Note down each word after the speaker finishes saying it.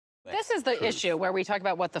This is the issue where we talk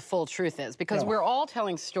about what the full truth is, because we're all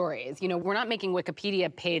telling stories. You know, we're not making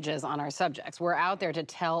Wikipedia pages on our subjects. We're out there to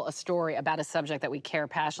tell a story about a subject that we care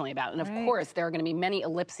passionately about. And of course, there are going to be many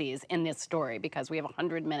ellipses in this story because we have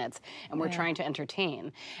 100 minutes and we're trying to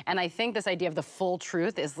entertain. And I think this idea of the full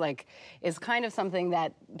truth is kind of something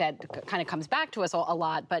that kind of comes back to us a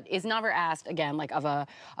lot, but is never asked again, like of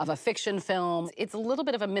a fiction film. It's a little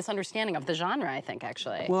bit of a misunderstanding of the genre, I think,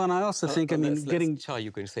 actually. Well, and I also think, I mean, getting... Charlie,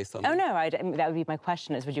 you're going to say something. Oh, no, I mean, that would be my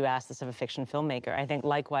question is, would you ask this of a fiction filmmaker? I think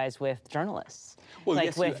likewise with journalists. Well,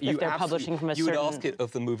 like yes, if they're publishing from a certain... You would ask it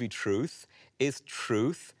of the movie Truth. Is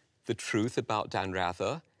Truth the truth about Dan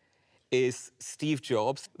Rather? Is Steve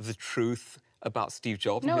Jobs the truth about Steve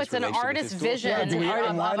Jobs? No, it's an artist's vision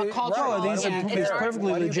of a cultural... It's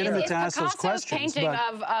perfectly legitimate to ask those questions. It's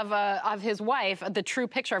Picasso's painting of his wife, the true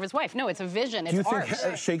picture of his wife. No, it's a vision, it's art. Do you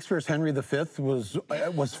think Shakespeare's Henry V was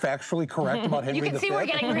factually correct about Henry V? You can see we're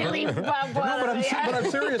getting really... No, but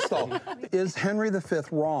I'm serious, though. Is Henry V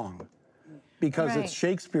wrong? Because it's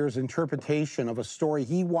Shakespeare's interpretation of a story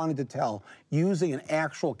he wanted to tell using an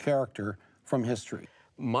actual character from history.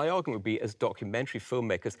 My argument would be, as documentary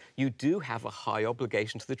filmmakers, you do have a high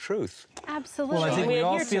obligation to the truth. Absolutely. Well, I think we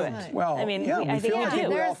all feel it. Well, I mean, yeah, I think we do.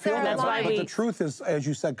 We all feel that. That's why but the truth is, as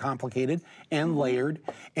you said, complicated and layered.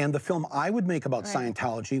 And the film I would make about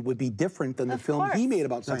Scientology would be different than the film he made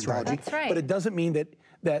about Scientology. That's right. But it doesn't mean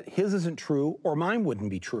that his isn't true or mine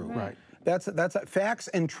wouldn't be true. Right. That's facts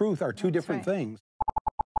and truth are two different things.